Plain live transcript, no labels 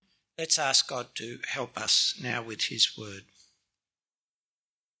Let's ask God to help us now with his word.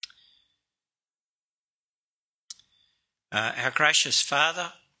 Our gracious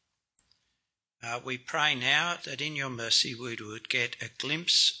Father, we pray now that in your mercy we would get a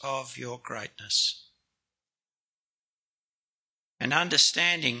glimpse of your greatness and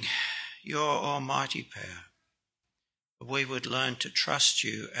understanding your almighty power. We would learn to trust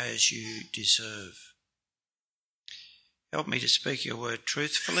you as you deserve. Help me to speak your word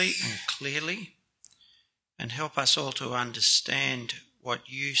truthfully and clearly, and help us all to understand what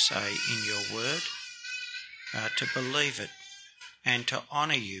you say in your word, to believe it and to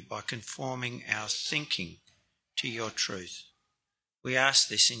honour you by conforming our thinking to your truth. We ask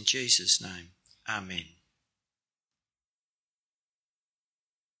this in Jesus' name. Amen.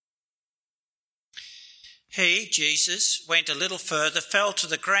 He, Jesus, went a little further, fell to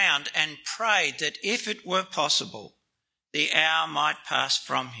the ground and prayed that if it were possible, the hour might pass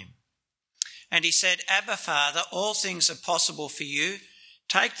from him. And he said, Abba, Father, all things are possible for you.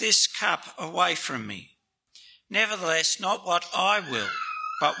 Take this cup away from me. Nevertheless, not what I will,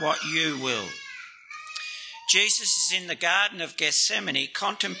 but what you will. Jesus is in the Garden of Gethsemane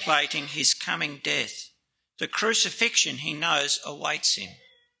contemplating his coming death. The crucifixion he knows awaits him.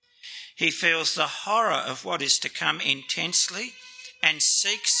 He feels the horror of what is to come intensely and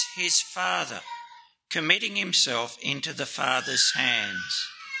seeks his Father, committing himself into the Father's hands.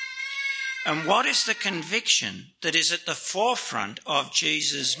 And what is the conviction that is at the forefront of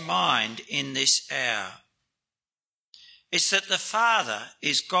Jesus' mind in this hour? It's that the Father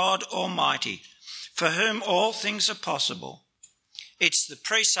is God Almighty, for whom all things are possible. It's the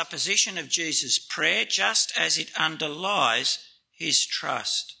presupposition of Jesus' prayer, just as it underlies his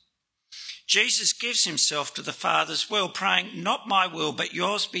trust. Jesus gives himself to the Father's will, praying, not my will, but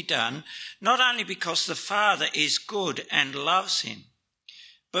yours be done, not only because the Father is good and loves him,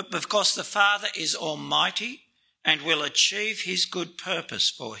 but because the Father is almighty and will achieve his good purpose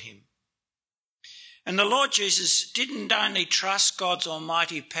for him. And the Lord Jesus didn't only trust God's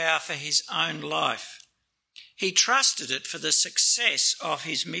almighty power for his own life, he trusted it for the success of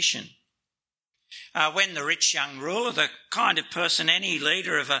his mission. When the rich young ruler, the kind of person any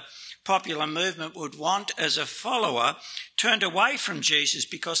leader of a popular movement would want as a follower, turned away from Jesus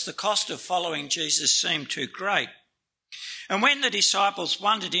because the cost of following Jesus seemed too great. And when the disciples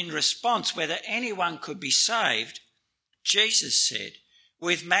wondered in response whether anyone could be saved, Jesus said,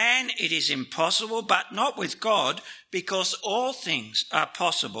 with man it is impossible, but not with God, because all things are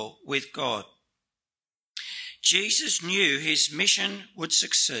possible with God. Jesus knew his mission would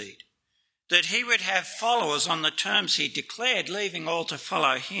succeed, that he would have followers on the terms he declared, leaving all to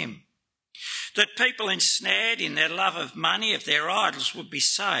follow him. That people ensnared in their love of money, of their idols, would be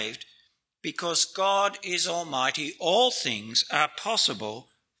saved, because God is almighty, all things are possible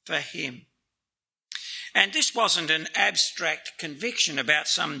for him. And this wasn't an abstract conviction about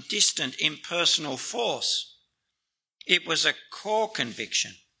some distant impersonal force. It was a core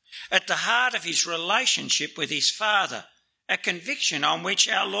conviction at the heart of his relationship with his Father, a conviction on which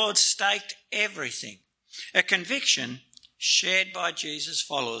our Lord staked everything, a conviction shared by Jesus'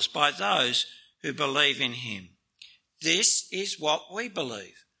 followers, by those who believe in him. This is what we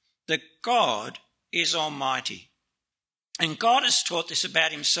believe, that God is almighty. And God has taught this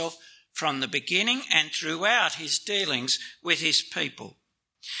about himself from the beginning and throughout his dealings with his people.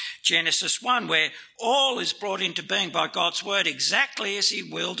 Genesis 1, where all is brought into being by God's word exactly as he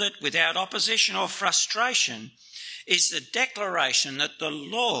willed it, without opposition or frustration, is the declaration that the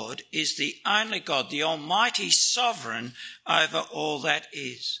Lord is the only God, the almighty sovereign over all that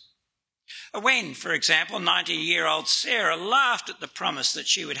is. When, for example, 90-year-old Sarah laughed at the promise that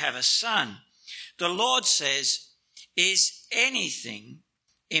she would have a son, the Lord says, is anything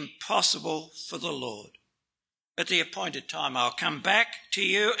impossible for the Lord? At the appointed time I'll come back to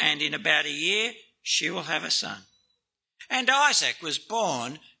you, and in about a year she will have a son. And Isaac was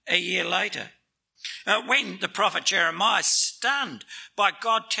born a year later. When the prophet Jeremiah, stunned by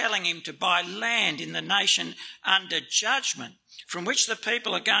God telling him to buy land in the nation under judgment, from which the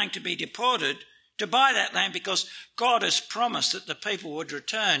people are going to be deported, to buy that land because God has promised that the people would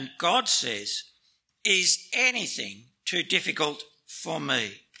return, God says, is anything too difficult for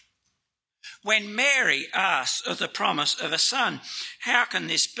me? When Mary asks of the promise of a son, how can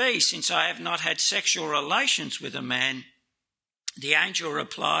this be since I have not had sexual relations with a man? The angel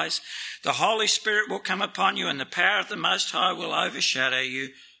replies, the Holy Spirit will come upon you and the power of the Most High will overshadow you,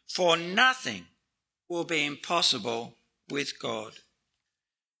 for nothing will be impossible with God.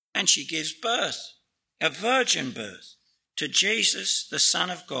 And she gives birth, a virgin birth, to Jesus, the Son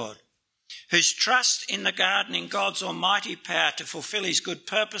of God. whose trust in the garden in God's almighty power to fulfil his good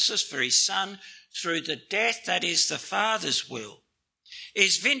purposes for his Son through the death that is the Father's will,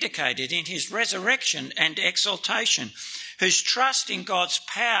 is vindicated in his resurrection and exaltation, whose trust in God's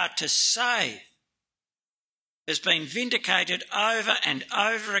power to save has been vindicated over and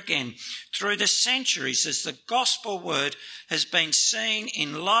over again through the centuries as the gospel word has been seen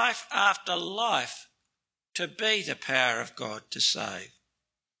in life after life to be the power of God to save.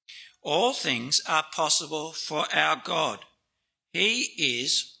 All things are possible for our God. He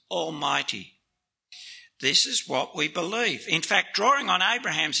is almighty. This is what we believe. In fact, drawing on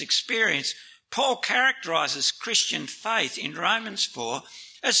Abraham's experience, Paul characterises Christian faith in Romans 4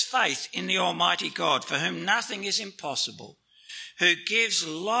 as faith in the Almighty God, for whom nothing is impossible, who gives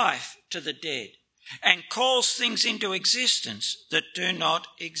life to the dead and calls things into existence that do not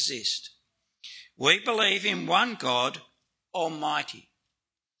exist. We believe in one God, Almighty.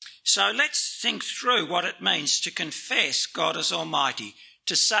 So let's think through what it means to confess God as Almighty,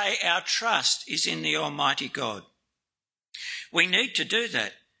 to say our trust is in the Almighty God. We need to do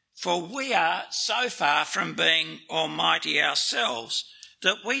that, for we are so far from being almighty ourselves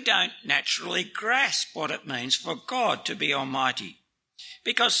that we don't naturally grasp what it means for God to be almighty.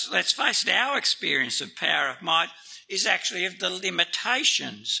 Because, let's face it, our experience of power of might is actually of the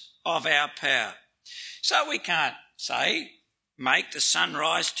limitations of our power. So we can't say, make the sun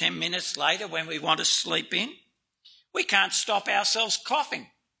rise 10 minutes later when we want to sleep in. We can't stop ourselves coughing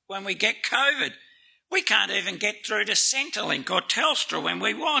when we get COVID. We can't even get through to Centrelink or Telstra when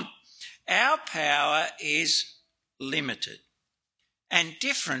we want. Our power is limited and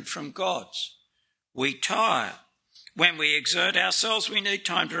different from God's. We tire. When we exert ourselves, we need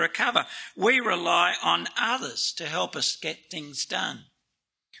time to recover. We rely on others to help us get things done.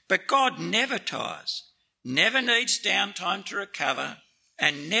 But God never tires, never needs downtime to recover,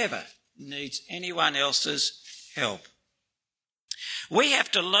 and never needs anyone else's help. We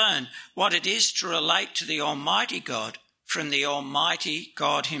have to learn what it is to relate to the Almighty God from the Almighty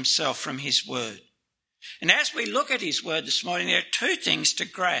God himself, from his word. And as we look at his word this morning, there are two things to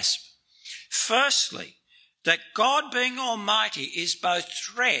grasp. Firstly, that God being almighty is both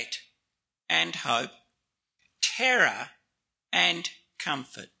threat and hope, terror and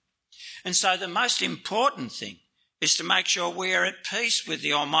comfort. And so the most important thing is to make sure we are at peace with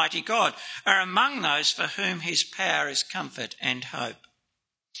the Almighty God, are among those for whom his power is comfort and hope.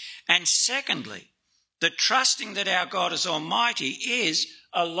 And secondly, the trusting that our God is almighty is,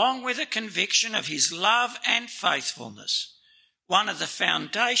 along with a conviction of his love and faithfulness, one of the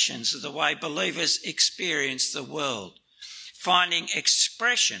foundations of the way believers experience the world, finding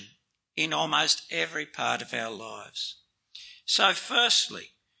expression in almost every part of our lives. So firstly,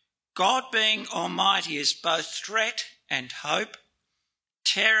 God being almighty is both threat and hope,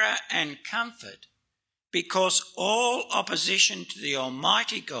 terror and comfort, because all opposition to the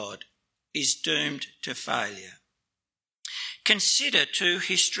Almighty God is doomed to failure. Consider two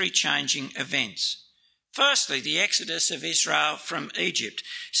history-changing events. Firstly, the exodus of Israel from Egypt,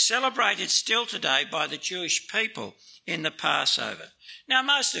 celebrated still today by the Jewish people in the Passover. Now,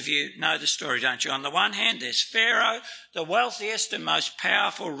 most of you know the story, don't you? On the one hand, there's Pharaoh, the wealthiest and most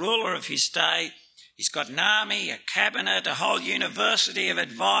powerful ruler of his day. He's got an army, a cabinet, a whole university of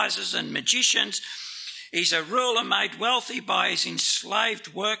advisors and magicians. He's a ruler made wealthy by his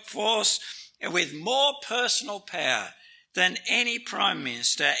enslaved workforce with more personal power than any prime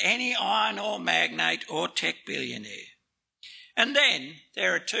minister, any iron ore magnate or tech billionaire. And then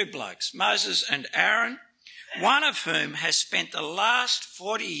there are two blokes, Moses and Aaron, one of whom has spent the last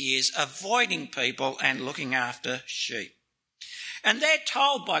 40 years avoiding people and looking after sheep. And they're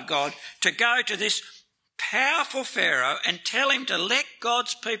told by God to go to this powerful Pharaoh and tell him to let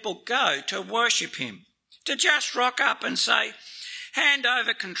God's people go to worship him, to just rock up and say, hand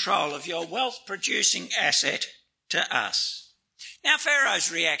over control of your wealth-producing asset to us. Now,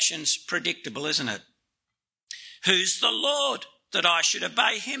 Pharaoh's reaction's predictable, isn't it? Who's the Lord that I should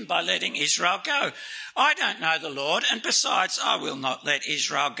obey him by letting Israel go? I don't know the Lord, and besides, I will not let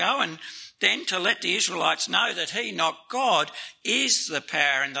Israel go. And then to let the Israelites know that he, not God, is the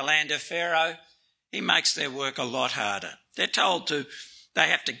power in the land of Pharaoh, he makes their work a lot harder. They're told they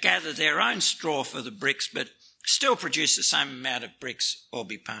have to gather their own straw for the bricks, but still produce the same amount of bricks or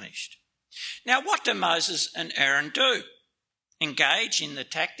be punished. Now, what do Moses and Aaron do? Engage in the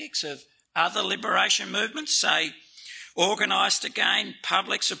tactics of other liberation movements, say, organise to gain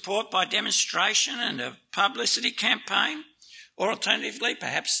public support by demonstration and a publicity campaign, or alternatively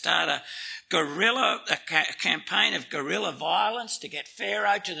perhaps start a campaign of guerrilla violence to get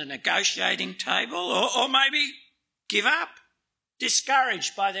Pharaoh to the negotiating table, or maybe give up,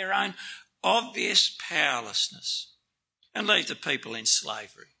 discouraged by their own obvious powerlessness and leave the people in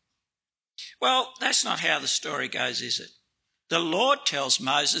slavery. Well, that's not how the story goes, is it? The Lord tells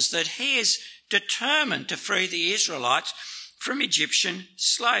Moses that he is determined to free the Israelites from Egyptian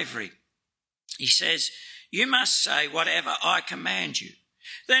slavery. He says, "You must say whatever I command you.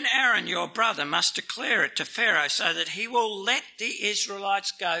 Then Aaron, your brother, must declare it to Pharaoh so that he will let the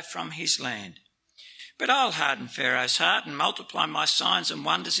Israelites go from his land. But I'll harden Pharaoh's heart and multiply my signs and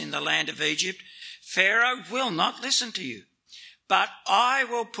wonders in the land of Egypt. Pharaoh will not listen to you. But I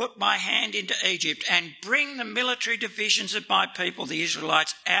will put my hand into Egypt and bring the military divisions of my people, the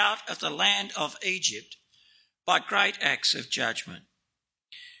Israelites, out of the land of Egypt by great acts of judgment."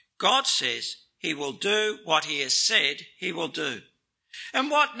 God says he will do what he has said he will do. And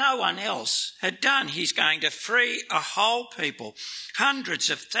what no one else had done, he's going to free a whole people, hundreds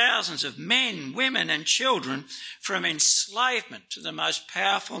of thousands of men, women and children from enslavement to the most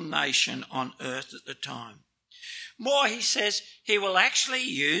powerful nation on earth at the time. More, he says he will actually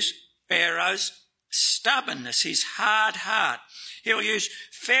use Pharaoh's stubbornness, his hard heart. He'll use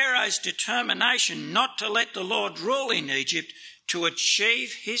Pharaoh's determination not to let the Lord rule in Egypt to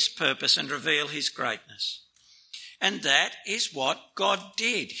achieve his purpose and reveal his greatness. And that is what God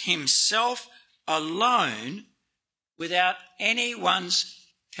did, himself alone, without anyone's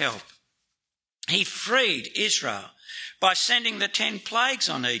help. He freed Israel by sending the 10 plagues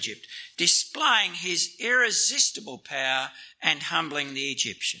on Egypt, displaying his irresistible power and humbling the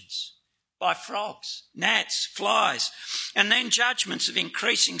Egyptians. By frogs, gnats, flies, and then judgments of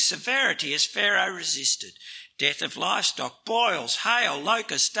increasing severity as Pharaoh resisted. Death of livestock, boils, hail,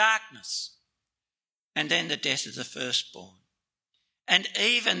 locusts, darkness. And then the death of the firstborn. And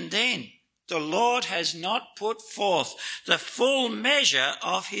even then, the Lord has not put forth the full measure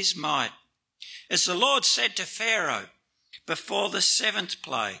of his might. As the Lord said to Pharaoh before the 7th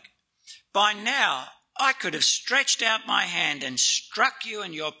plague, "By now I could have stretched out my hand and struck you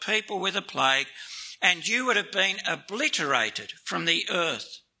and your people with a plague, and you would have been obliterated from the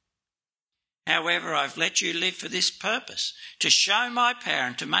earth. However, I've let you live for this purpose, to show my power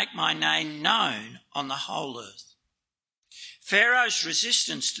and to make my name known on the whole earth." Pharaoh's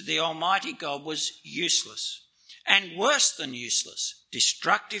resistance to the Almighty God was useless, and worse than useless,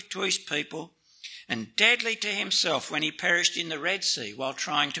 destructive to his people and deadly to himself when he perished in the Red Sea while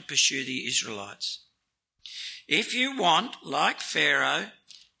trying to pursue the Israelites. If you want, like Pharaoh,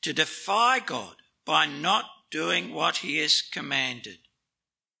 to defy God by not doing what he has commanded,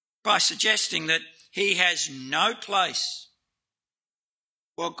 by suggesting that he has no place,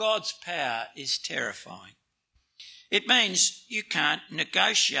 well, God's power is terrifying. It means you can't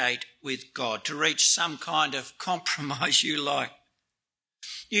negotiate with God to reach some kind of compromise you like.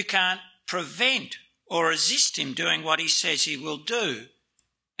 You can't prevent or resist him doing what he says he will do,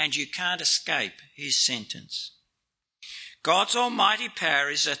 and you can't escape his sentence. God's almighty power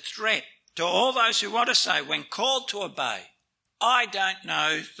is a threat to all those who want to say, when called to obey, "I don't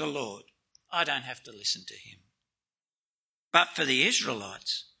know the Lord. I don't have to listen to him." But for the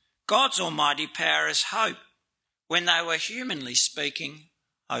Israelites, God's almighty power is hope when they were, humanly speaking,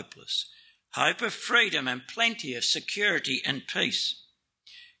 hopeless. Hope of freedom and plenty of security and peace.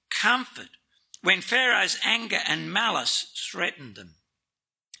 Comfort when Pharaoh's anger and malice threatened them.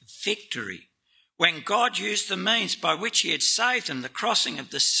 Victory when God used the means by which he had saved them, the crossing of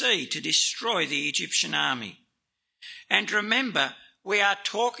the sea, to destroy the Egyptian army. And remember, we are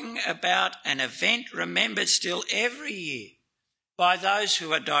talking about an event remembered still every year by those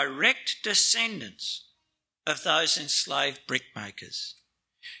who are direct descendants of those enslaved brickmakers.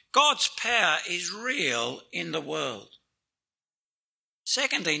 God's power is real in the world.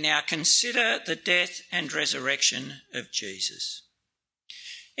 Secondly, now consider the death and resurrection of Jesus.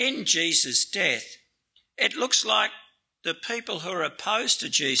 In Jesus' death, it looks like the people who are opposed to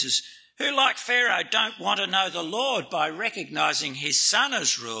Jesus, who like Pharaoh don't want to know the Lord by recognising his son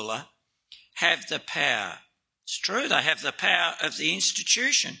as ruler, have the power. It's true, they have the power of the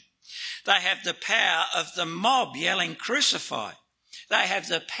institution. They have the power of the mob yelling, "Crucify." They have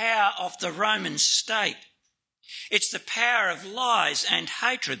the power of the Roman state. It's the power of lies and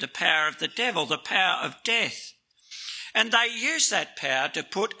hatred, the power of the devil, the power of death. And they use that power to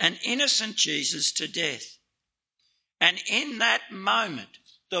put an innocent Jesus to death. And in that moment,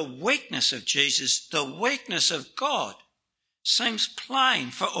 the weakness of Jesus, the weakness of God, seems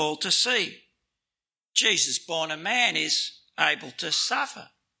plain for all to see. Jesus, born a man, is able to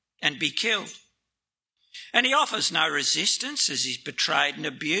suffer and be killed. And he offers no resistance as he's betrayed and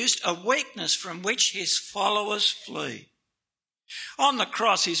abused, a weakness from which his followers flee. On the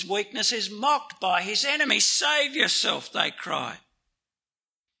cross, his weakness is mocked by his enemies. "Save yourself," they cry.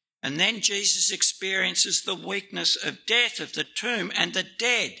 And then Jesus experiences the weakness of death, of the tomb, and the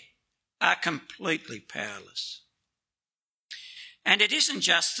dead are completely powerless. And it isn't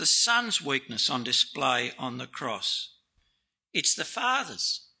just the Son's weakness on display on the cross. It's the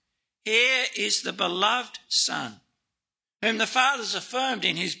Father's. Here is the beloved Son, whom the Father's affirmed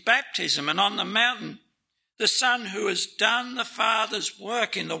in his baptism and on the mountain, the Son who has done the Father's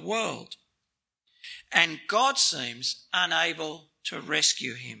work in the world. And God seems unable to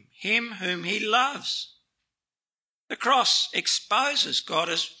rescue him whom he loves. The cross exposes God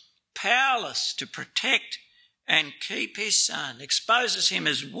as powerless to protect and keep his Son, exposes him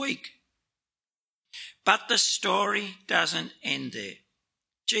as weak. But the story doesn't end there.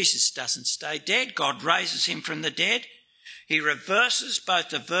 Jesus doesn't stay dead. God raises him from the dead. He reverses both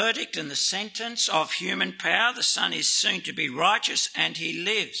the verdict and the sentence of human power. The Son is soon to be righteous and he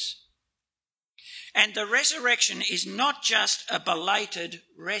lives. And the resurrection is not just a belated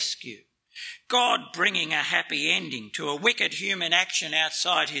rescue, God bringing a happy ending to a wicked human action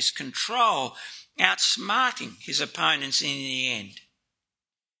outside his control, outsmarting his opponents in the end.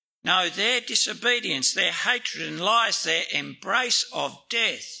 No, their disobedience, their hatred and lies, their embrace of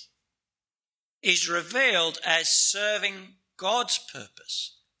death is revealed as serving God's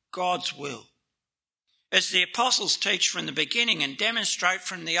purpose, God's will. As the apostles teach from the beginning and demonstrate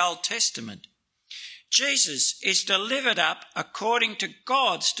from the Old Testament, Jesus is delivered up according to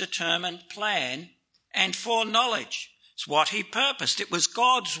God's determined plan and foreknowledge. It's what he purposed. It was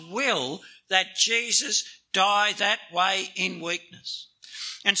God's will that Jesus die that way in weakness.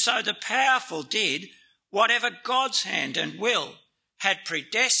 And so the powerful did whatever God's hand and will had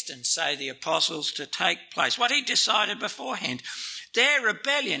predestined, say the apostles, to take place, what he decided beforehand. Their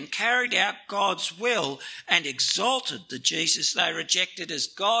rebellion carried out God's will and exalted the Jesus they rejected as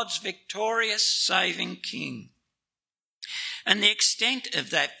God's victorious saving King. And the extent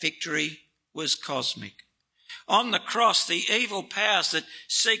of that victory was cosmic. On the cross, the evil powers that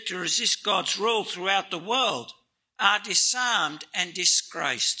seek to resist God's rule throughout the world are disarmed and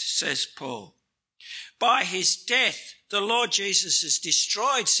disgraced, says Paul. By his death, the Lord Jesus is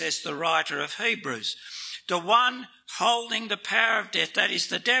destroyed, says the writer of Hebrews, the one holding the power of death, that is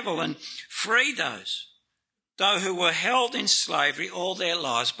the devil, and free those, though who were held in slavery all their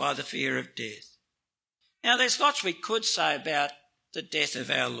lives by the fear of death. Now, there's lots we could say about the death of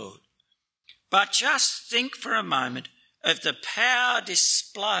our Lord, but just think for a moment of the power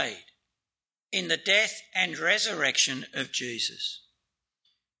displayed in the death and resurrection of Jesus.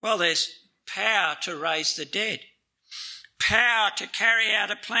 Well, there's power to raise the dead, power to carry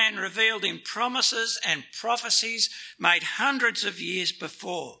out a plan revealed in promises and prophecies made hundreds of years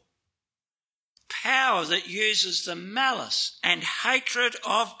before, power that uses the malice and hatred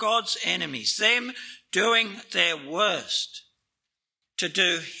of God's enemies, them doing their worst to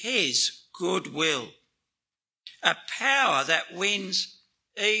do his good will, a power that wins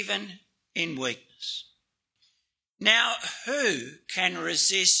even in weakness. Now, who can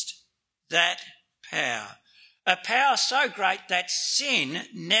resist that power? A power so great that sin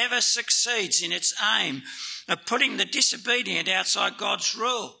never succeeds in its aim of putting the disobedient outside God's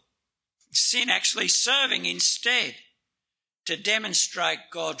rule. Sin actually serving instead to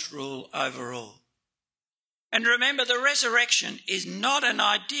demonstrate God's rule over all. And remember, the resurrection is not an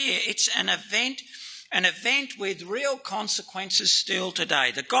idea, it's an event with real consequences still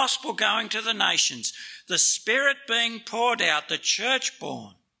today. The gospel going to the nations, the Spirit being poured out, the church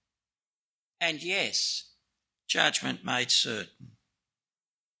born. And yes, judgment made certain.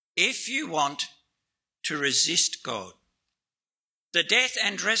 If you want to resist God, the death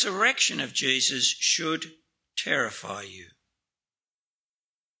and resurrection of Jesus should terrify you.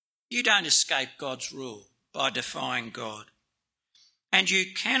 You don't escape God's rule by defying God. And you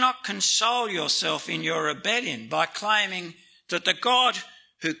cannot console yourself in your rebellion by claiming that the God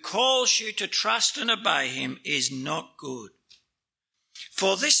who calls you to trust and obey him is not good.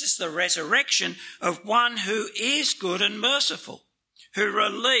 For this is the resurrection of one who is good and merciful, who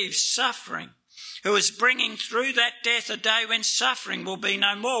relieves suffering, who is bringing through that death a day when suffering will be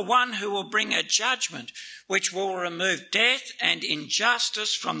no more, one who will bring a judgment which will remove death and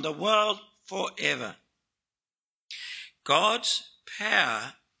injustice from the world forever. God's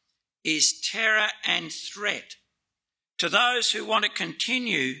power is terror and threat to those who want to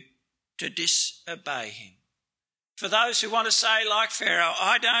continue to disobey him. For those who want to say like Pharaoh,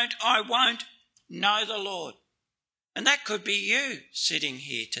 I won't know the Lord. And that could be you sitting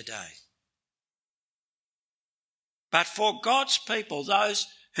here today. But for God's people, those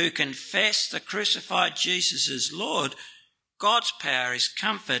who confess the crucified Jesus as Lord, God's power is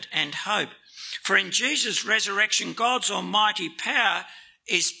comfort and hope. For in Jesus' resurrection, God's almighty power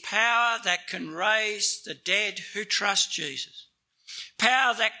is power that can raise the dead who trust Jesus.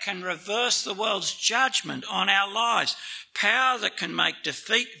 Power that can reverse the world's judgment on our lives. Power that can make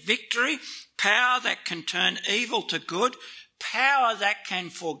defeat victory. Power that can turn evil to good. Power that can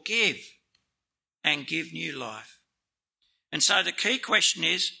forgive and give new life. And so the key question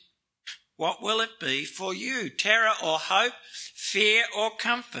is, what will it be for you? Terror or hope? Fear or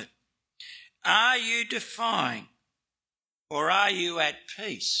comfort? Are you defying or are you at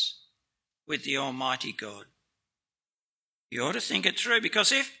peace with the Almighty God? You ought to think it through,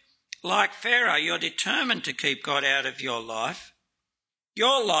 because if, like Pharaoh, you're determined to keep God out of your life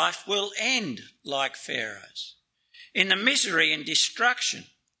will end like Pharaoh's, in the misery and destruction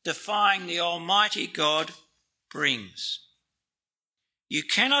defying the Almighty God brings. You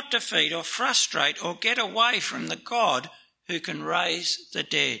cannot defeat or frustrate or get away from the God who can raise the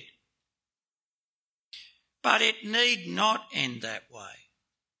dead. But it need not end that way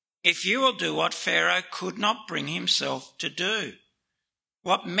if you will do what Pharaoh could not bring himself to do,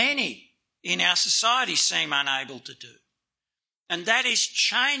 what many in our society seem unable to do, and that is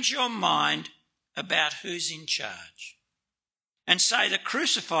change your mind about who's in charge and say the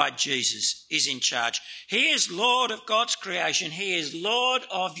crucified Jesus is in charge. He is Lord of God's creation. He is Lord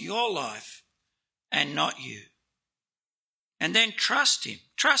of your life and not you. And then trust him.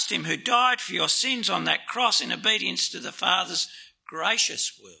 Trust him who died for your sins on that cross in obedience to the Father's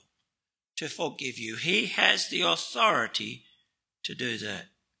gracious will to forgive you. He has the authority to do that.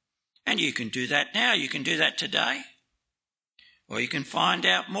 And you can do that now. You can do that today. Or you can find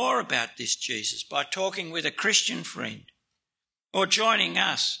out more about this Jesus by talking with a Christian friend or joining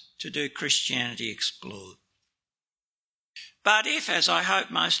us to do Christianity Explored. But if, as I hope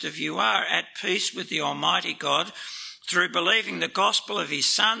most of you are, at peace with the Almighty God through believing the gospel of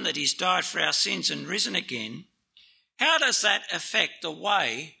his Son, that he's died for our sins and risen again, how does that affect the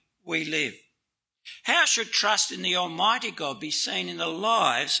way we live? How should trust in the Almighty God be seen in the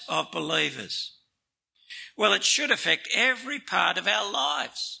lives of believers? Well, it should affect every part of our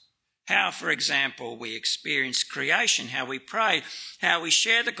lives. How, for example, we experience creation, how we pray, how we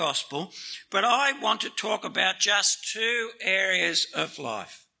share the gospel. But I want to talk about just two areas of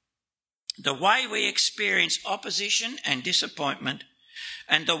life: the way we experience opposition and disappointment,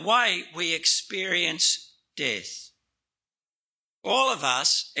 and the way we experience death. All of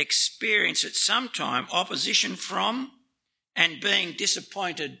us experience at some time opposition from and being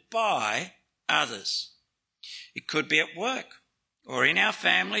disappointed by others. It could be at work or in our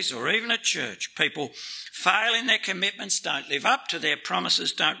families or even at church. People fail in their commitments, don't live up to their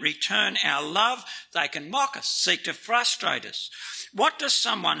promises, don't return our love. They can mock us, seek to frustrate us. What does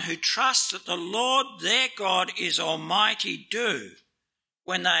someone who trusts that the Lord their God is almighty do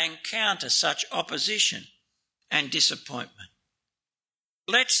when they encounter such opposition and disappointment?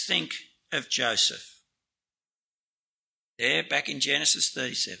 Let's think of Joseph. There, back in Genesis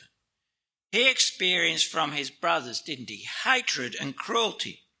 37. He experienced from his brothers, didn't he, hatred and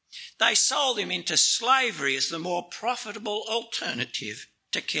cruelty. They sold him into slavery as the more profitable alternative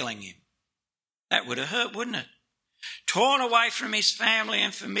to killing him. That would have hurt, wouldn't it? Torn away from his family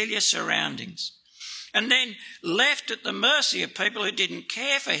and familiar surroundings, and then left at the mercy of people who didn't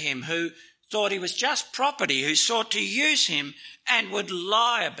care for him, who thought he was just property, who sought to use him and would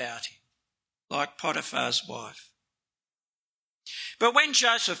lie about him, like Potiphar's wife. But when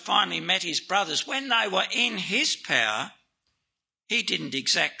Joseph finally met his brothers, when they were in his power, he didn't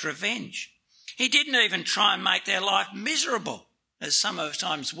exact revenge. He didn't even try and make their life miserable, as some of the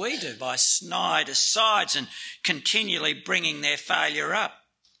times we do, by snide asides and continually bringing their failure up.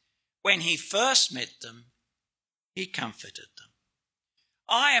 When he first met them, he comforted them.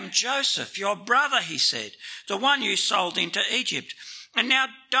 I am Joseph, your brother, he said, the one you sold into Egypt. And now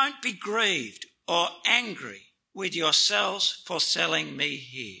don't be grieved or angry with yourselves for selling me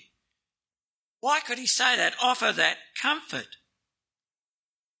here. Why could he say that, offer that comfort?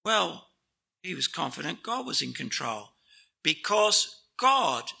 Well, he was confident God was in control, because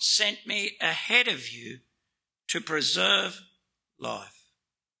God sent me ahead of you to preserve life.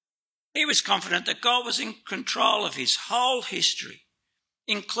 He was confident that God was in control of his whole history,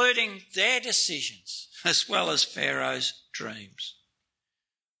 including their decisions as well as Pharaoh's dreams.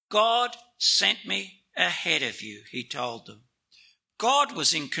 God sent me ahead of you, he told them. God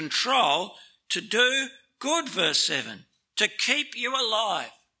was in control to do good, verse 7, to keep you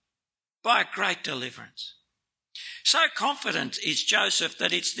alive by a great deliverance. So confident is Joseph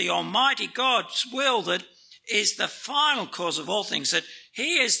that it's the Almighty God's will that is the final cause of all things, that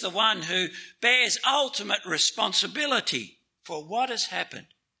he is the one who bears ultimate responsibility for what has happened,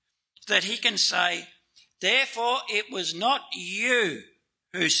 that he can say, therefore it was not you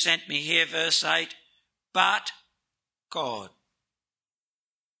who sent me here, verse 8, but God.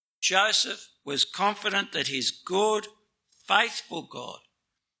 Joseph was confident that his good, faithful God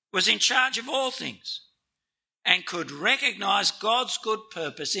was in charge of all things and could recognise God's good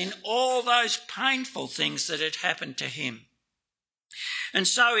purpose in all those painful things that had happened to him. And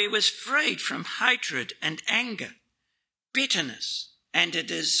so he was freed from hatred and anger, bitterness and a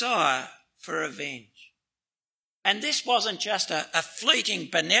desire for revenge. And this wasn't just a fleeting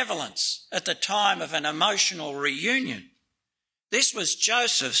benevolence at the time of an emotional reunion. This was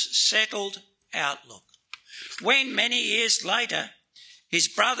Joseph's settled outlook. When many years later, his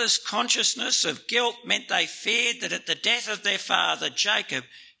brothers' consciousness of guilt meant they feared that at the death of their father, Jacob,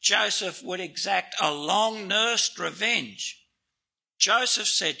 Joseph would exact a long-nursed revenge. Joseph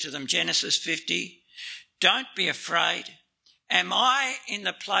said to them, Genesis 50, "Don't be afraid. Am I in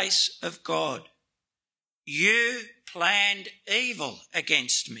the place of God? You planned evil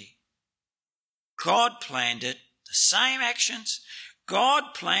against me. God planned it, the same actions.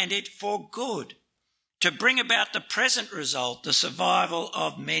 God planned it for good, to bring about the present result, the survival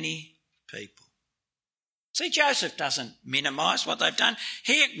of many people." See, Joseph doesn't minimise what they've done.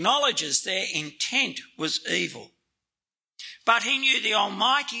 He acknowledges their intent was evil. But he knew the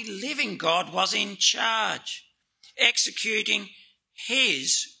almighty living God was in charge, executing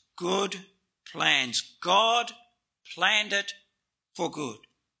his good plans. God planned it for good.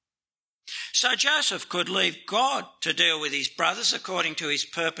 So Joseph could leave God to deal with his brothers according to his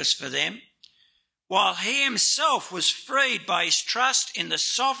purpose for them, while he himself was freed by his trust in the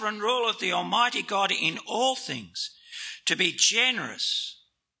sovereign rule of the Almighty God in all things, to be generous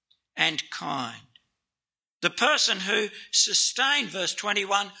and kind. The person who sustained, verse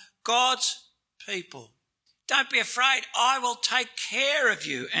 21, God's people. Don't be afraid, I will take care of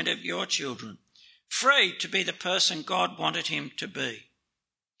you and of your children. Free to be the person God wanted him to be.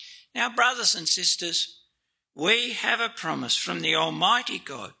 Now, brothers and sisters, we have a promise from the Almighty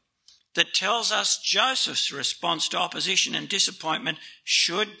God that tells us Joseph's response to opposition and disappointment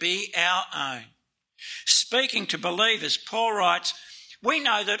should be our own. Speaking to believers, Paul writes, "We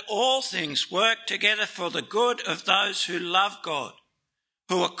know that all things work together for the good of those who love God,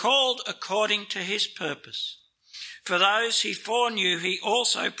 who are called according to his purpose. For those he foreknew, he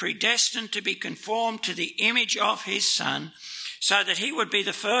also predestined to be conformed to the image of his Son, so that he would be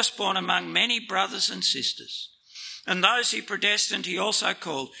the firstborn among many brothers and sisters. And those he predestined, he also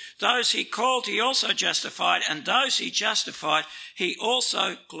called. Those he called, he also justified. And those he justified, he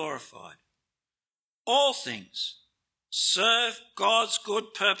also glorified." All things serve God's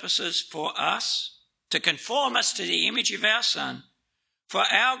good purposes for us, to conform us to the image of our Son. For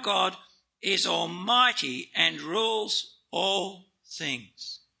our God is almighty and rules all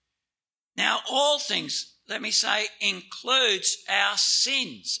things. Now, all things, let me say, includes our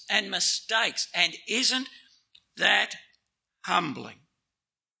sins and mistakes. And isn't that humbling?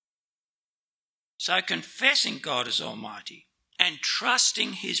 So confessing God as almighty and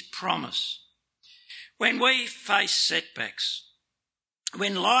trusting his promise. When we face setbacks,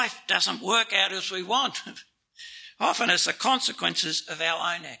 when life doesn't work out as we want, often as the consequences of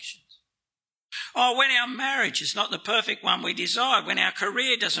our own actions. Or when our marriage is not the perfect one we desire, when our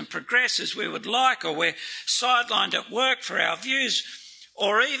career doesn't progress as we would like, or we're sidelined at work for our views,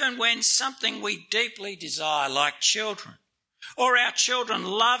 or even when something we deeply desire, like children, or our children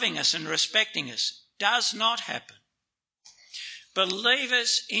loving us and respecting us, does not happen.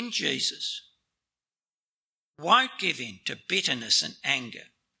 Believers in Jesus won't give in to bitterness and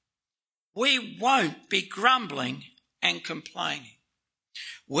anger. We won't be grumbling and complaining.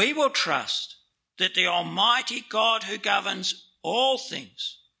 We will trust that the Almighty God who governs all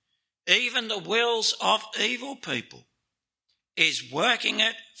things, even the wills of evil people, is working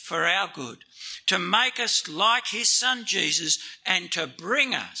it for our good, to make us like his Son Jesus and to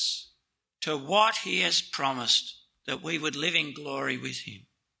bring us to what he has promised, that we would live in glory with him.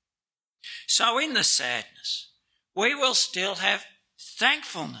 So in the sadness, we will still have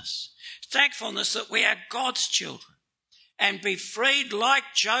thankfulness that we are God's children, and be freed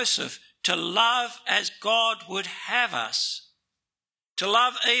like Joseph to love as God would have us, to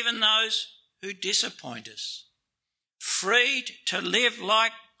love even those who disappoint us, freed to live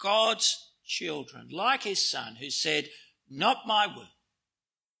like God's children, like his Son who said, "Not my will,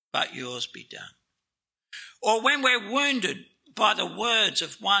 but yours be done." Or when we're wounded by the words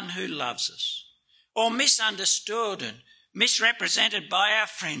of one who loves us, or misunderstood and misrepresented by our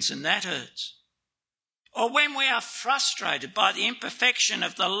friends, and that hurts. Or when we are frustrated by the imperfection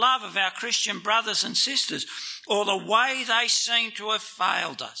of the love of our Christian brothers and sisters, or the way they seem to have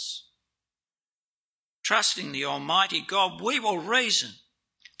failed us. Trusting the Almighty God, we will reason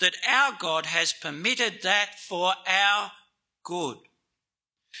that our God has permitted that for our good.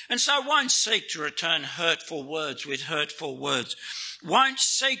 And so won't seek to return hurtful words with hurtful words, won't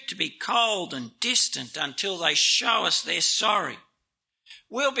seek to be cold and distant until they show us they're sorry.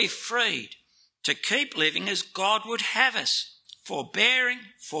 We'll be freed to keep living as God would have us, forbearing,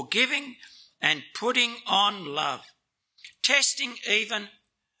 forgiving, and putting on love, testing even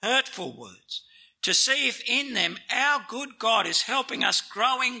hurtful words to see if in them our good God is helping us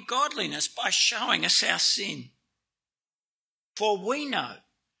grow in godliness by showing us our sin. For we know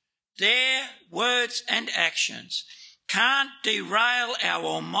their words and actions can't derail our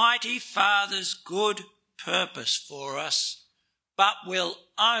Almighty Father's good purpose for us, but will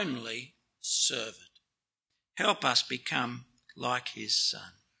only serve it. Help us become like his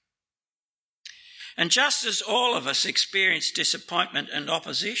Son. And just as all of us experience disappointment and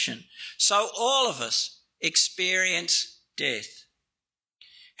opposition, so all of us experience death.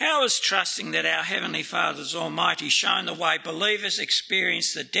 How is trusting that our Heavenly Father is almighty shown the way believers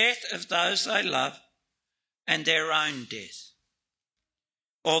experience the death of those they love and their own death?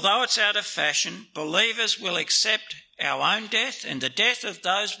 Although it's out of fashion, believers will accept our own death and the death of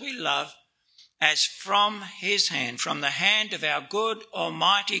those we love as from his hand, from the hand of our good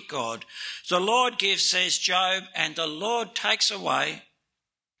almighty God. The Lord gives, says Job, and the Lord takes away.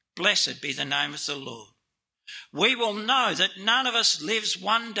 Blessed be the name of the Lord. We will know that none of us lives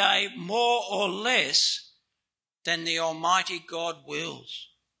one day more or less than the Almighty God wills.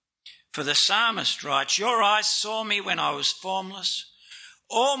 For the psalmist writes, your eyes saw me when I was formless.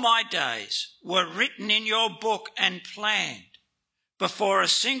 All my days were written in your book and planned before a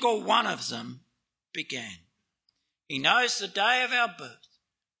single one of them began. He knows the day of our birth,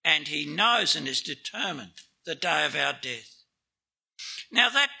 and he knows and is determined the day of our death. Now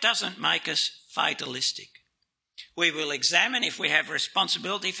that doesn't make us fatalistic. We will examine, if we have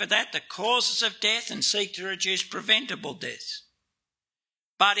responsibility for that, the causes of death and seek to reduce preventable deaths.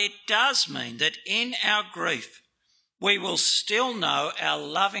 But it does mean that in our grief, we will still know our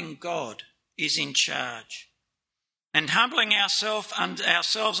loving God is in charge. And humbling ourselves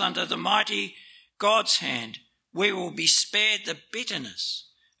under the mighty God's hand, we will be spared the bitterness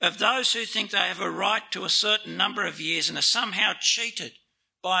of those who think they have a right to a certain number of years and are somehow cheated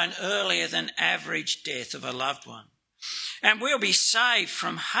by an earlier than average death of a loved one. And we'll be saved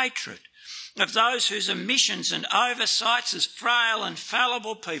from hatred of those whose omissions and oversights as frail and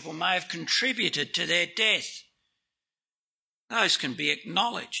fallible people may have contributed to their death. Those can be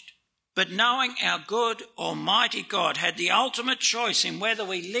acknowledged. But knowing our good almighty God had the ultimate choice in whether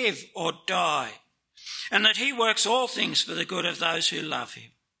we live or die, and that he works all things for the good of those who love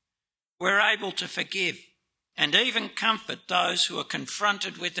him, we're able to forgive and even comfort those who are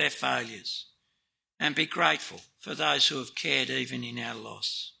confronted with their failures, and be grateful for those who have cared even in our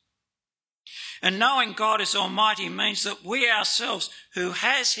loss. And knowing God is almighty means that we ourselves, who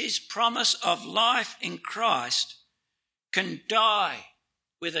has his promise of life in Christ, can die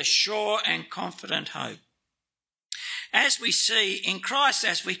with a sure and confident hope. As we see in Christ,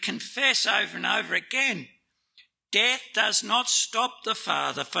 as we confess over and over again, death does not stop the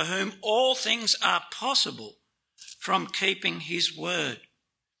Father, for whom all things are possible, from keeping his word.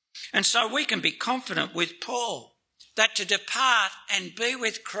 And so we can be confident with Paul that to depart and be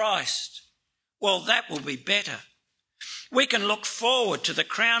with Christ, well, that will be better. We can look forward to the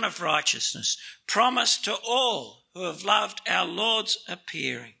crown of righteousness promised to all who have loved our Lord's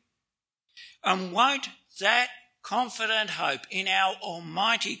appearing. And won't that confident hope in our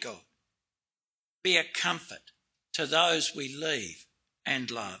almighty God be a comfort to those we leave and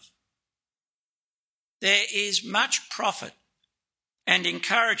love? There is much profit and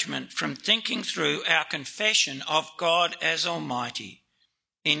encouragement from thinking through our confession of God as Almighty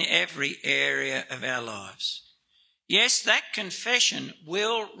in every area of our lives. Yes, that confession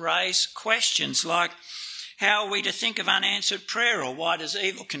will raise questions like, how are we to think of unanswered prayer, or why does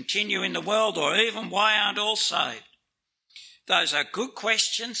evil continue in the world, or even why aren't all saved? Those are good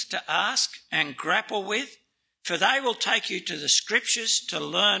questions to ask and grapple with, for they will take you to the Scriptures to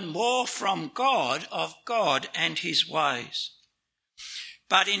learn more from God, of God and his ways.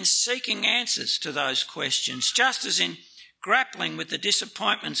 But in seeking answers to those questions, just as in grappling with the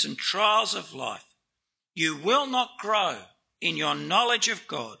disappointments and trials of life, you will not grow in your knowledge of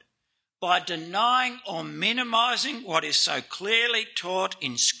God by denying or minimising what is so clearly taught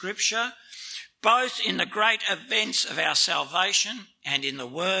in Scripture, both in the great events of our salvation and in the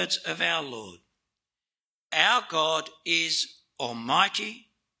words of our Lord. Our God is almighty.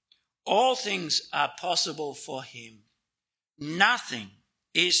 All things are possible for him. Nothing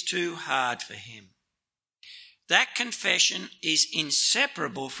is too hard for him. That confession is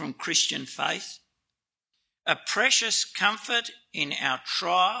inseparable from Christian faith, a precious comfort in our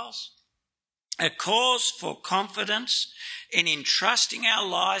trials, a cause for confidence in entrusting our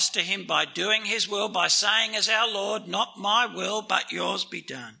lives to him by doing his will, by saying as our Lord, not my will, but yours be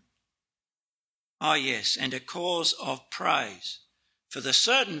done. Oh yes, and a cause of praise for the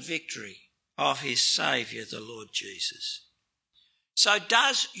certain victory of his Saviour, the Lord Jesus. So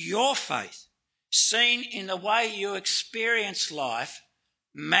does your faith, seen in the way you experience life,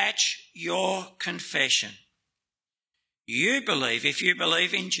 match your confession? You believe, if you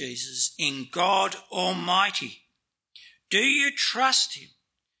believe in Jesus, in God Almighty. Do you trust him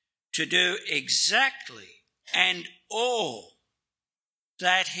to do exactly and all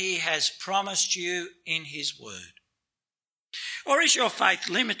that he has promised you in his word? Or is your faith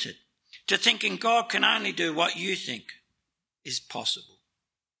limited to thinking God can only do what you think is possible?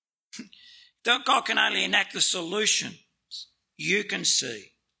 God can only enact the solutions you can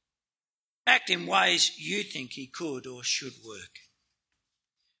see, act in ways you think he could or should work.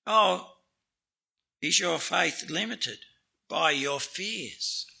 Oh, is your faith limited by your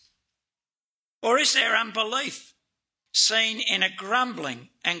fears? Or is there unbelief seen in a grumbling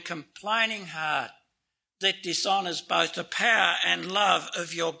and complaining heart that dishonours both the power and love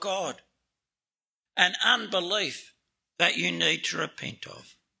of your God? An unbelief that you need to repent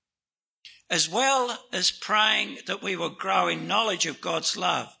of. As well as praying that we will grow in knowledge of God's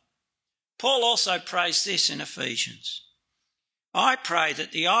love, Paul also prays this in Ephesians. I pray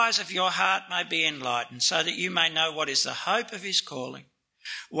that the eyes of your heart may be enlightened, so that you may know what is the hope of his calling,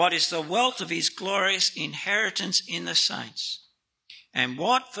 what is the wealth of his glorious inheritance in the saints, and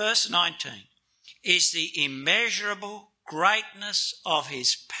what, verse 19, is the immeasurable greatness of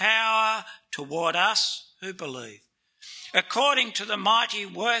his power toward us who believe, according to the mighty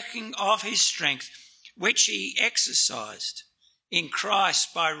working of his strength, which he exercised in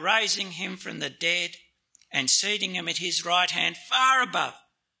Christ by raising him from the dead and seating him at his right hand, far above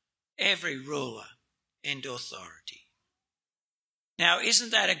every ruler and authority. Now,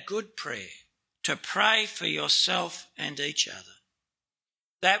 isn't that a good prayer to pray for yourself and each other?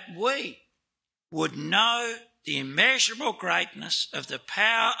 That we would know the immeasurable greatness of the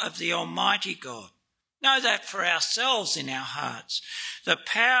power of the Almighty God. Know that for ourselves in our hearts. The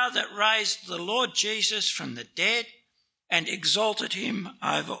power that raised the Lord Jesus from the dead and exalted him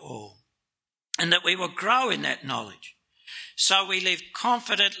over all. And that we will grow in that knowledge. So we live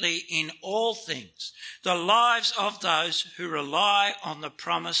confidently in all things, the lives of those who rely on the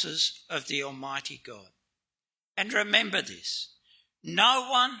promises of the Almighty God. And remember this, no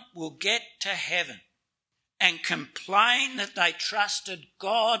one will get to heaven and complain that they trusted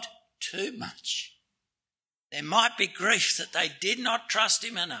God too much. There might be grief that they did not trust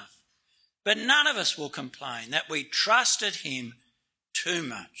him enough, but none of us will complain that we trusted him too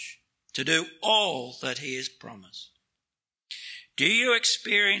much to do all that he has promised. Do you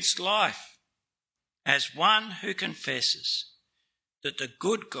experience life as one who confesses that the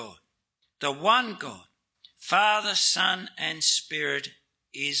good God, the one God, Father, Son and Spirit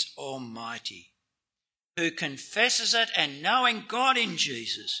is Almighty, who confesses it and knowing God in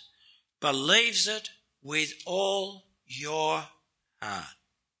Jesus, believes it with all your heart?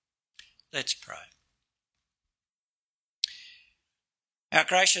 Let's pray. Our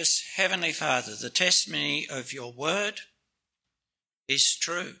gracious Heavenly Father, the testimony of your word is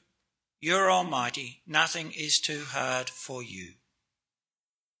true. You're Almighty. Nothing is too hard for you.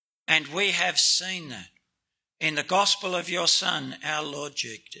 And we have seen that in the gospel of your Son, our Lord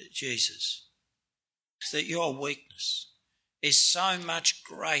Jesus, that your weakness is so much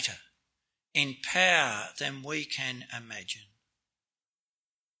greater in power than we can imagine.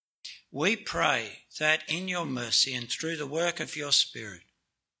 We pray that in your mercy and through the work of your Spirit,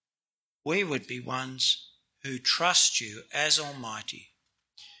 we would be ones who trust you as Almighty,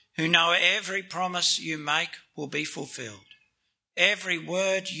 who know every promise you make will be fulfilled, every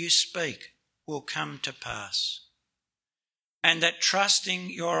word you speak will come to pass, and that trusting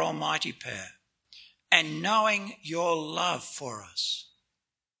your almighty power and knowing your love for us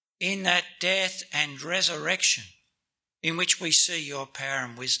in that death and resurrection in which we see your power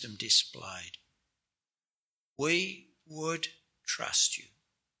and wisdom displayed, we would trust you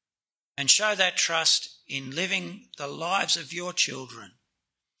and show that trust in living the lives of your children,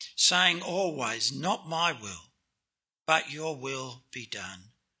 saying always, not my will, but your will be done.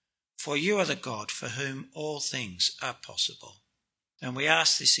 For you are the God for whom all things are possible. And we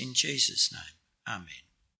ask this in Jesus' name. Amen.